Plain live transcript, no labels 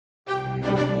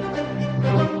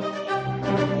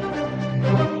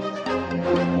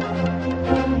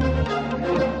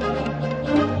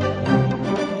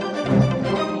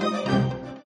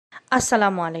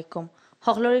আসসালামু আলাইকুম।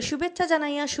 সকলরে শুভেচ্ছা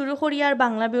জানাইয়া শুরু করিয়ার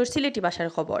বাংলাবিউর সিলেটি ভাষার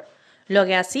খবর।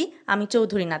 লগে আছি আমি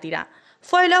চৌধুরী নাদিরা।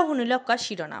 ফয়লাও হুনিলক্কার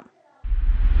শিরোনাম।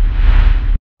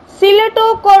 সিলেটও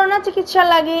করোনা চিকিৎসা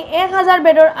লাগি 1000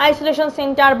 বেডর আইসোলেশন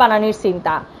সেন্টার বানানির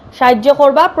চিন্তা, সাহায্য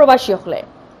করবা প্রবাসী হলে।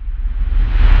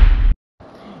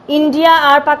 ইন্ডিয়া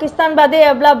আর পাকিস্তান বাদে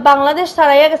এবলা বাংলাদেশ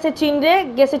ছাড়াইয়া গেছে চীনরে,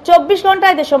 গেছে 24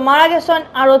 ঘন্টায় দেশ মারা গেছেন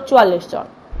আরো 44 জন।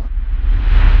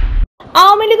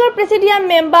 আওয়ামী লীগের প্রেসিডিয়াম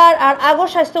মেম্বার আর আগর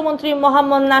স্বাস্থ্যমন্ত্রী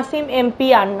মোহাম্মদ নাসিম এমপি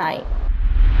আর নাই।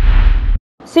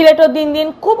 সিলেটও দিন দিন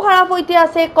খুব খারাপ হইতে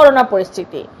আছে করোনা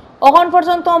পরিস্থিতি, এখন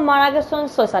পর্যন্ত মারা গেছেন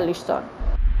 46 জন।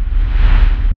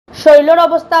 শৈলর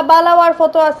অবস্থা বালাওয়ার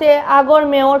ফটো আছে আগর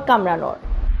মেয়র কামরানোর।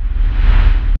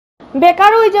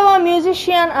 বেকার হয়ে যাওয়া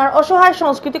মিউজিশিয়ান আর অসহায়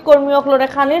সংস্কৃতি কর্মী অকলরে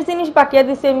খানির জিনিস বাটিয়া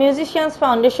দিছে মিউজিশিয়ানস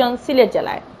ফাউন্ডেশন সিলেট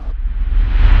জেলায়।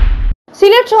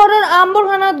 সিলেট শহরের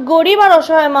আম্বরখানাত গরিব আর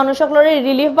অসহায় মানুষ সকলরে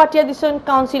রিলিফ বাটিয়া দিছেন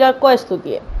কাউন্সিলর কয়েস্তু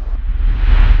দিয়ে।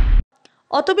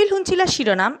 অতবিল শুনছিলা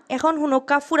শিরোনাম, এখন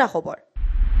হুনক্কা ফুরা খবর।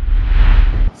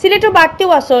 সিলেটও বাড়তেও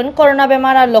আসন করোনা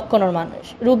বেমার আর লক্ষণের মানুষ।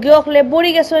 রোগী হলে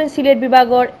বড়ি গেছেন সিলেট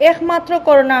বিভাগের একমাত্র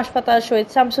করোনা হাসপাতাল শহীদ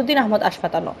শামসুদ্দিন আহমদ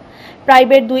হাসপাতাল।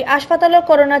 প্রাইভেট 2 হাসপাতালে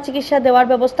করোনা চিকিৎসা দেওয়ার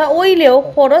ব্যবস্থা হইলেও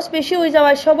খরচ বেশি হয়ে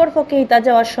যাওয়ায় সবর পক্ষে হিতা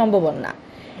যাওয়ার সম্ভব না।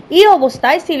 এই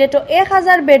অবস্থায় সিলেটও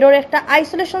 1000 বেডর একটা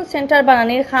আইসোলেশন সেন্টার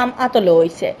বানানির খাম আতলে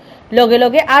হয়েছে। লগে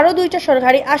লগে আরো 2টা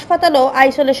সরকারি হাসপাতালও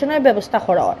আইসোলেশনের ব্যবস্থা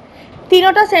করা হয়।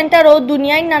 3টা সেন্টারও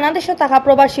দুনিয়ায় নানা দেশে থাকা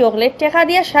প্রবাসী হলে টেকা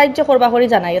দিয়ে সাহায্য করবা করে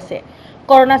জানাইছে।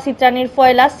 করোনা চিত্রানির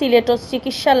ফয়লা সিলেটও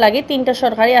চিকিৎসার লাগে 3টা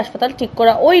সরকারি হাসপাতাল ঠিক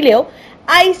করা হইলেও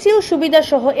আইসিইউ সুবিধা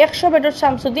সহ 100 বেডর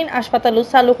শামসুদ্দিন হাসপাতালও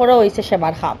চালু করা হয়েছে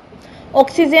সেবার খাম।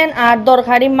 অক্সিজেন আর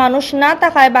দরকারি মানুষ না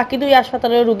থাকায় বাকি 2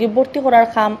 হাসপাতালের রোগী ভর্তি করার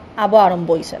খাম আবো আরম্ভ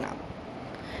হয়েছে না।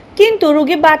 কিন্তু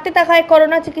রোগী বাড়তে থাকায়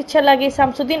করোনা চিকিৎসা লাগে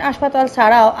শামসুদ্দিন হাসপাতাল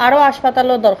ছাড়াও আরো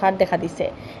হাসপাতালও দরকার দেখা দিছে।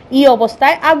 এই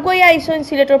অবস্থায় আগুয়াইয়া আইসেন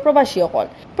সিলেটের প্রবাসী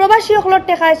হকলর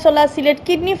টেকায় চলা সিলেট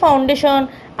কিডনি ফাউন্ডেশন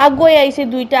আগুয়াইয়া আইসে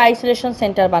 2টা আইসোলেশন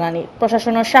সেন্টার বানানি।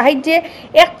 প্রশাসনের সাহায্যে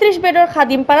 31 বেডর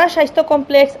খাদিমপাড়া স্বাস্থ্য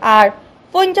কমপ্লেক্স আর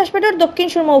 50 বেডর দক্ষিণ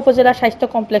সুরমা উপজেলা স্বাস্থ্য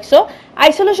কমপ্লেক্সও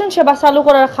আইসোলেশন সেবা চালু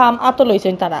করার খাম আতল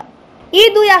হয়েছেন তারা। এই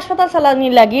 2 হাসপাতাল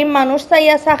চালানির লাগি মানুষ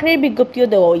চাইয়া চাকরির বিজ্ঞপ্তিও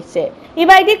দেওয়া হয়েছে।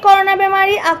 ইবাইদি করোনা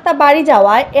বেমারি আক্তা বাড়ি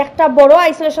যাওয়ায় একটা বড়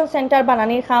আইসোলেশন সেন্টার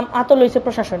বানানির খাম আতল হয়েছে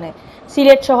প্রশাসনে।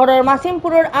 সিলেট শহরের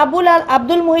মাসিমপুরের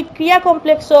আব্দুল মুহিত ক্রিয়া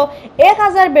কমপ্লেক্সও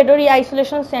 1000 বেডরি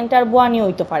আইসোলেশন সেন্টার বানানি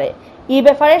হইতে পারে। এই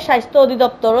ব্যাপারে স্বাস্থ্য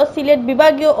অধিদপ্তর ও সিলেট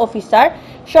বিভাগীয় অফিসার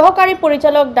সহকারী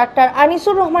পরিচালক ডাক্তার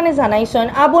আনিসুর রহমানে জানাইছেন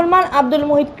আব্দুল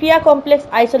মুহিত ক্রিয়া কমপ্লেক্স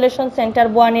আইসোলেশন সেন্টার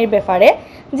বানানির ব্যাপারে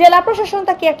জেলা প্রশাসন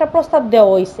তাকে একটা প্রস্তাব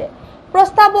দেওয়া হয়েছে।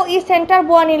 প্রস্তাব ও এই সেন্টার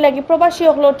বানানির লাগি প্রবাসী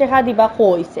হকলর টেকা দিবা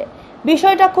হয়েছে।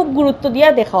 বিষয়টা খুব গুরুত্ব দিয়া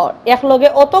দেখা একলগে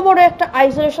অত বড় একটা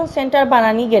আইসোলেশন সেন্টার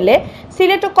বানানি গেলে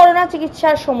সিলেটে করোনা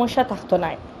চিকিৎসার সমস্যা থাকতো না।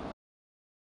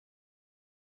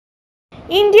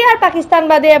 ইন্ডিয়া আর পাকিস্তান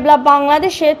বাদে এবলা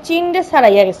বাংলাদেশে চীনরে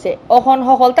ছাড়াইয়া গেছে। এখন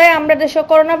সকলতায় আমরা দেশে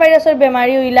করোনা ভাইরাসের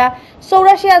বেমারি হইলা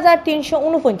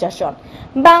 84,349 জন।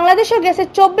 বাংলাদেশে গেছে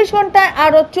 24 ঘন্টায়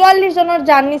আরো 44 জনের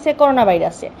জান নিছে করোনা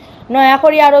ভাইরাসে। নয়া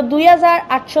করে আরো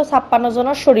 2856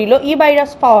 জনের শরীরও এই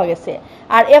ভাইরাস পাওয়া গেছে।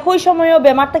 আর একই সময়ও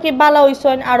বেমার থেকে বালা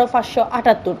হইছেন আরো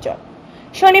 578 জন।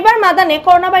 শনিবার মাদানে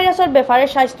করোনা ভাইরাসের ব্যাপারে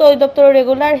স্বাস্থ্য অধিদপ্তরের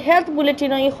রেগুলার হেলথ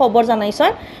বুলেটিনে এই খবর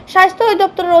জানাইছেন স্বাস্থ্য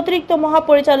অধিদপ্তরের অতিরিক্ত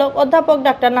মহাপরিচালক অধ্যাপক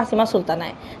ডাক্তার নাসিমা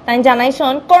সুলতানায়। তাই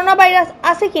জানাইছেন করোনা ভাইরাস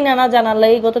আছে কিনা না জানার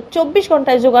লাগি গত 24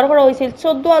 ঘন্টায় জোগাড় করা হয়েছিল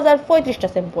 14,035টা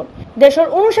স্যাম্পল। দেশের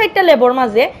 59টা ল্যাবর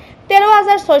মাঝে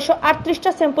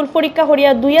 13,638টা স্যাম্পল পরীক্ষা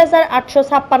করিয়া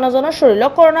 2,856 জনের শরীরে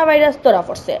করোনা ভাইরাস ধরা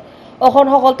পড়ছে। এখন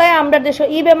সকলতায় আমরা দেশে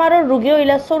এই বেমারের রোগী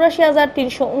হইলা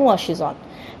 84,379 জন।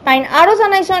 তাই আরো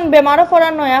জানাইছেন বেমারও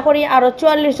পড়ার নয়া করি আরো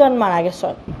 44 জন মারা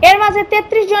গেছেন। এর মাঝে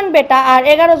 33 জন বেটা আর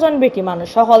 11 জন বেটি মানুষ।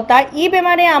 সকলতায় এই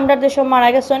বেমারে আমরা দেশে মারা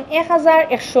গেছেন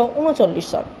 1139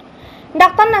 জন।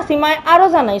 ডাক্তার নাসিমায় আরো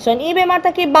জানাইছেন এই বেমার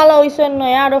থেকে বালা হইছেন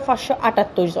নয়া আরো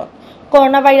 578 জন।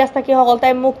 করোনা ভাইরাস থেকে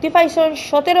সকলতায় মুক্তি পাইছেন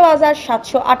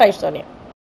 17,728 জনে।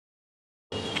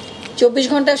 24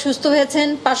 ঘন্টা সুস্থ হয়েছেন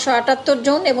 578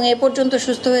 জন এবং এ পর্যন্ত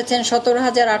সুস্থ হয়েছেন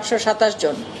 17,827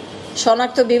 জন।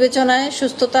 শনাক্ত বিবেচনায়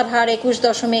সুস্থতার হার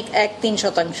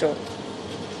 21.13%।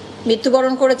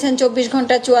 মৃত্যুবরণ করেছেন 24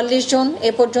 ঘন্টায় 44 জন,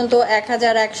 এ পর্যন্ত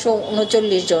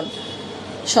 1139 জন।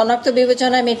 শনাক্ত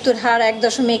বিবেচনায় মৃত্যুর হার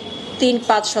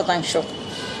 1.35%।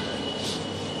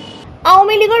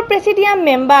 আওয়ামী লীগের প্রেসিডিয়াম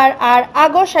মেম্বার আর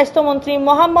আগর স্বাস্থ্যমন্ত্রী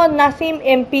মোহাম্মদ নাসিম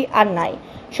এমপি আর নাই।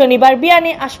 শনিবার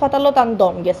বিয়ানে হাসপাতালও তান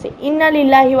দম গেছে। ইন্না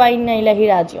লিল্লাহি ওয়া ইন্না ইলাইহি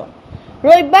রাজিউন।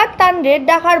 রবিবার তানরে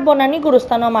ঢাকার বনানী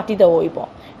গুরুস্থানও মাটি দেওয়া হইব।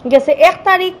 গেছে 1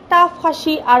 তারিখ তাফ,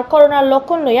 হাসি আর করোনার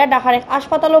লক্ষণ লইয়া ঢাকার এক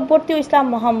হাসপাতালও ভর্তি হইছিলাম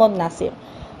মোহাম্মদ নাসিম।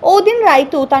 ওদিন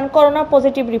রাইতু তান করোনা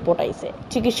পজিটিভ রিপোর্ট আইছে।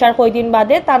 চিকিৎসার কয়দিন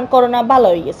বাদে তান করোনা ভালো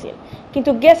হয়ে গেছিল,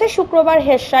 কিন্তু গেছে শুক্রবার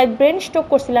হেডসাইড ব্রেন স্ট্রোক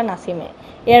করছিল নাসিমে।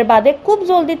 এর বাদে খুব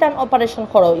জলদি তান অপারেশন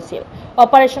করা হয়েছিল।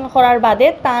 অপারেশন করার বাদে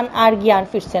তান আর জ্ঞান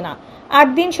ফিরছে না। 8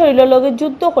 দিন শরীরের লগে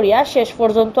যুদ্ধ করিয়া শেষ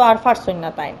পর্যন্ত আর ফারছই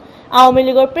না তাই। আওয়ামী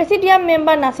লীগের প্রেসিডিয়াম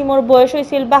মেম্বার নাসিমর বয়স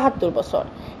হয়েছিল 72 বছর।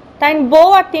 তাই বউ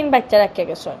আর 3 বাচ্চা রাখিয়া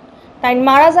গেছেন। তাই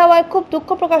মারা যাওয়ায় খুব দুঃখ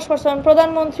প্রকাশ করছেন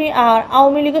প্রধানমন্ত্রী আর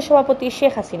আওয়ামী লীগের সভাপতি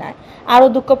শেখ হাসিনায়। আরো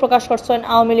দুঃখ প্রকাশ করছেন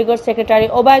আওয়ামী লীগের সেক্রেটারি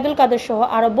ওবায়দুল কাদের সহ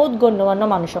আরো বহুত গণ্যমান্য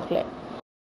মানুষ হলে।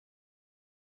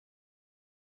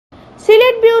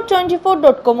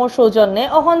 সিলেটভিউ24.com এর সৌজন্যে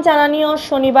অহন জানানিও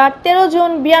শনিবার 13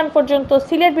 জুন বিয়ান পর্যন্ত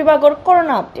সিলেট বিভাগের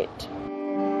করোনা আপডেট।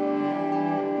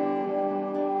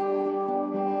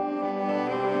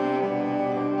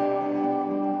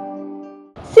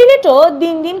 সিলেটও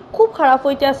দিন দিন খুব খারাপ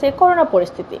হইতে আছে করোনা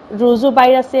পরিস্থিতি। রোজু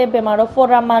ভাইরাসে বেমারও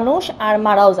পড়া মানুষ আর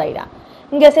মারাও যাইরা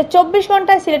গেছে। 24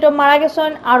 ঘন্টায় সিলেটও মারা গেছেন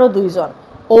আরো 2 জন।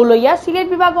 ও লইয়া সিলেট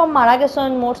বিভাগও মারা গেছেন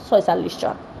মোট 46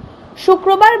 জন।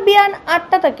 শুক্রবার বিয়ান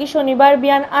 8টা থেকে শনিবার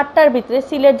বিয়ান 8টার ভিতরে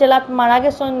সিলেট জেলাত মারা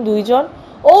গেছেন 2 জন।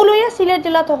 ও লইয়া সিলেট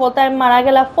জেলাত হতায় মারা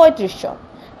গেলা 35 জন।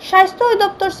 স্বাস্থ্য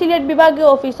অধিদপ্তর সিলেট বিভাগীয়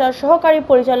অফিসার সহকারী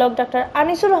পরিচালক ডাক্তার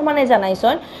আনিসুর রহমানে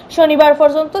জানাইছেন শনিবার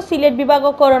পর্যন্ত সিলেট বিভাগ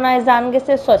করোনায় জান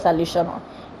গেছে 46 জন।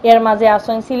 এর মাঝে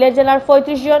আছেন সিলেট জেলার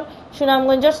 35 জন,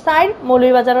 সুনামগঞ্জের 4,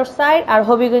 মৌলভীবাজারের 4 আর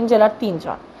হবিগঞ্জ জেলার 3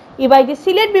 জন। ইবাইদি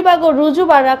সিলেট বিভাগ রুজু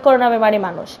বাড়া করোনা বেমারি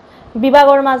মানুষ।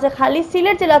 বিভাগের মাঝে খালি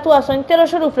সিলেট জেলাতো আছেন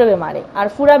 1300-র উপরে বেমারি আর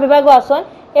পুরা বিভাগও আছেন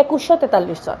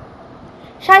 2143 জন।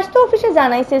 স্বাস্থ্য অফিসে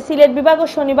জানাইছে সিলেট বিভাগের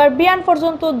শনিবার বিয়ান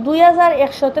পর্যন্ত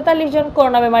 2143 জন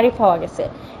করোনা বেমারি পাওয়া গেছে।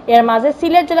 এর মাঝে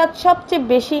সিলেট জেলাত সবচেয়ে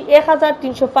বেশি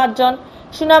 1305 জন,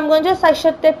 সুনামগঞ্জ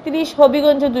 433,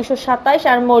 হবিগঞ্জ 227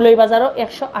 আর মৌলভীবাজারও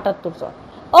 178 জন।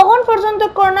 অখন পর্যন্ত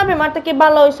করোনা বেমার থেকে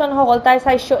ভালো হয়েছেন হল তাই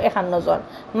 451 জন,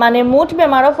 মানে মোট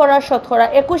বেমারও পড়ার শতকরা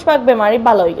 21% বেমারি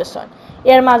ভালো হয়ে গেছেন।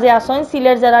 এর মাঝে আছেন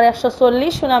সিলেট জেলার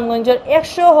 140, সুনামগঞ্জের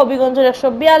 100, হবিগঞ্জের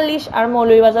 142 আর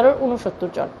মৌলভীবাজারের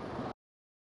 69 জন।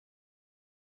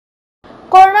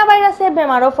 করোনা ভাইরাসে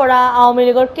বেমারও পড়া আওয়ামী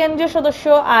লীগের কেন্দ্রীয় সদস্য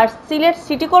আর সিলেট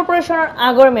সিটি কর্পোরেশনের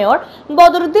আগর মেয়র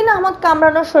বদরুদ্দিন আহমদ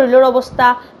কামরানোর শরীরের অবস্থা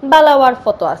বালাওয়ার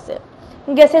ফটো আছে।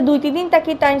 গেছে 2-3 দিন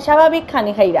তাকি টাইম স্বাভাবিক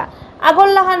খানি খাইরা আগর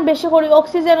লাহান বেশি করে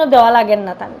অক্সিজেনও দেওয়া লাগেন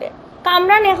না তান্ডে।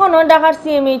 কামরান এখনো ঢাকার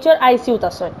সিএমএইচের আইসিইউতে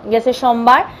আছেন। গেছে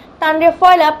সোমবার তান্ডে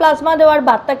ফয়লা প্লাজমা দেওয়ার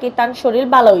বাদ তাকি তান শরীর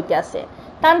ভালো হইতে আছে।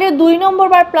 তান্ডে 2 নম্বর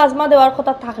বার প্লাজমা দেওয়ার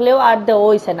কথা থাকলেও আর দেওয়া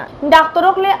হইছে না। ডাক্তার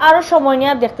হলে আরো সময়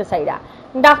নিয়ে দেখতে চাইরা।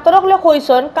 ডাক্তার হলে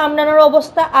কইছেন কামরানের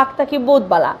অবস্থা আগ থাকি বহুত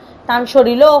বালা, তান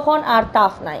শরীরও এখন আর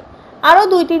তাফ নাই। আরো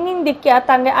 2-3 দিন দেখিয়া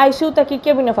তান্ডে আইসিইউ থাকি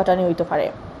কেবিনে ফাটানি হইতে পারে।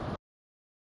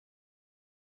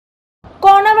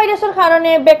 করোনা ভাইরাসের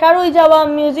কারণে বেকার হয়ে যাওয়া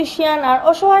মিউজিশিয়ান আর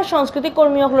অসহায় সংস্কৃতি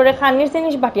কর্মীসকলরে খানির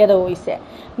জিনিস বাটিয়া দেওয়া হয়েছে।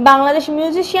 বাংলাদেশ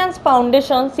মিউজিশিয়ানস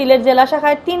ফাউন্ডেশন সিলেট জেলা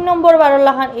শাখায় 3 নম্বর 12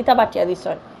 লাখান ইটা বাটিয়া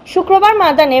দিছেন। শুক্রবার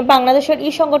মাদানে বাংলাদেশের ই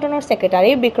সংগঠনের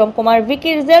সেক্রেটারি বিক্রম কুমার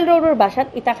ভিকির জেল রোডের বাসাত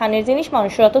ইটা খানির জিনিস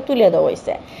মানুষের হাতে তুলে দেওয়া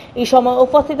হয়েছে। এই সময়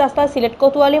উপস্থিত আসলা সিলেট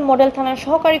কোতোয়ালি মডেল থানার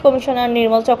সহকারী কমিশনার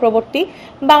নির্মল চক্রবর্তী,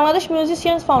 বাংলাদেশ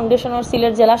মিউজিশিয়ানস ফাউন্ডেশনের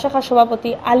সিলেট জেলা শাখার সভাপতি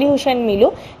আলী হোসেন মিলু,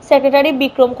 সেক্রেটারি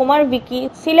বিক্রম কুমার ভিকি,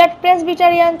 সিলেট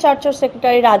প্রেসবিটারিয়ান চার্চের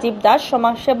সেক্রেটারি রাজীব দাস,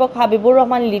 সমাজসেবক হাবিবুর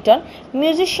রহমান লিটন,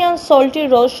 মিউজিশিয়ান সল্টি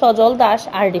রোজ, সজল দাস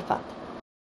আর রিফাত।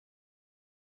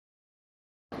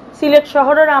 সিলেট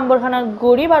শহরের আম্বরখানার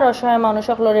গরিব আর অসহায় মানুষ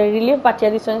সকলের রিলিফ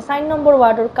পাঠিয়ে দিচ্ছেন 4 নম্বর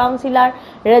ওয়ার্ডের কাউন্সিলর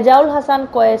রেজাউল হাসান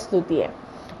কয়েস লুতিয়ে।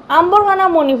 আম্বরখানা,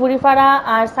 মণিপুরিপাড়া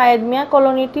আর সায়েদ মিয়া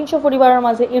কলোনির 300 পরিবারের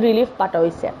মাঝে এই রিলিফ পাঠা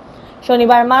হয়েছে।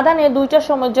 শনিবার মাদানে 2টার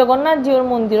সময় জগন্নাথ জিউর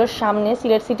মন্দিরের সামনে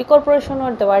সিলেট সিটি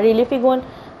কর্পোরেশনের দেওয়া রিলিফ ইগুন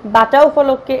বাটা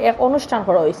উপলক্ষে এক অনুষ্ঠান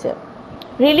করা হয়েছে।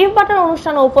 রিলিফ বাটার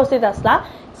অনুষ্ঠানে উপস্থিত আসলা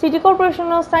সিটি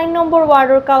কর্পোরেশনের 4 নম্বর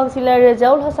ওয়ার্ডের কাউন্সিলর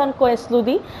রেজাউল হাসান কয়েস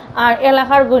লুদি আর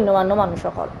এলাকার গণ্যমান্য মানুষ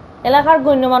সকল। এলাকার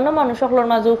গণ্যমান্য মানুষ সকলের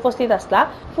মাঝে উপস্থিত আসলা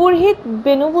পুরোহিত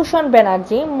বেনুভূষণ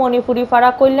ব্যানার্জি, মণিপুরিপাড়া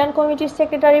কল্যাণ কমিটির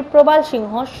সেক্রেটারি প্রবাল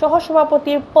সিংহ,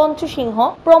 সহসভাপতি পঞ্চু সিংহ,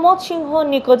 প্রমোদ সিংহ,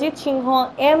 নিকজিৎ সিংহ,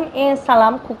 MA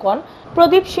সালাম খুকন,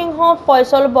 প্রদীপ সিংহ,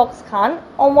 ফয়সল বক্স খান,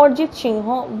 অমরজিৎ সিংহ,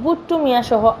 বুট্টু মিয়া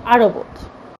সহ আরো বহুত।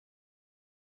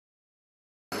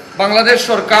 বাংলাদেশ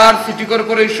সরকার, সিটি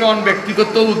কর্পোরেশন,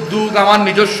 ব্যক্তিগত উদ্যোগ, আমার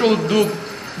নিজস্ব উদ্যোগ,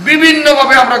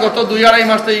 বিভিন্নভাবে আমরা গত 2-2.5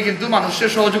 মাস থেকে কিন্তু মানুষের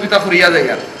সহযোগিতা করিয়া যাই।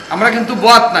 আর আমরা কিন্তু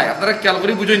বাদ নাই, আপনারা খেয়াল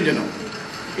করে বুঝেন যেন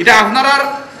এটা আপনার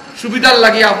সুবিধার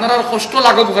লাগে, আপনার কষ্ট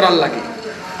লাঘব করার লাগে।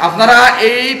 আপনারা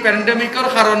এই প্যান্ডেমিকের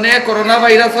কারণে, করোনা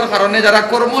ভাইরাসের কারণে যারা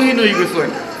কর্মহীন হয়ে গেছেন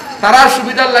তারা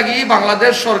সুবিধার লাগি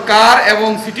বাংলাদেশ সরকার এবং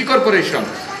সিটি কর্পোরেশন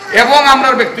এবং আমরা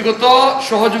ব্যক্তিগত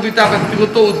সহযোগিতা,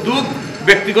 ব্যক্তিগত উদ্যোগ,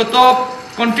 ব্যক্তিগত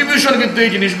কন্ট্রিবিউশন কিন্তু এই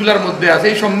জিনিসগুলোর মধ্যে আছে।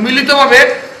 এই সম্মিলিতভাবে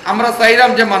আমরা চাইলাম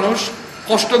যে মানুষ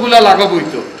কষ্টগুলা লাঘব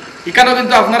হইতো। এখানেও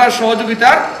কিন্তু আপনারা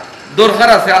সহযোগিতার দরকার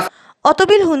আছে।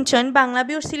 অতবিল হুঞ্চন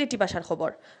বাংলাভিউর সিলেটি ভাষার খবর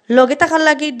লগে থাকার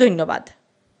লাগি ধন্যবাদ।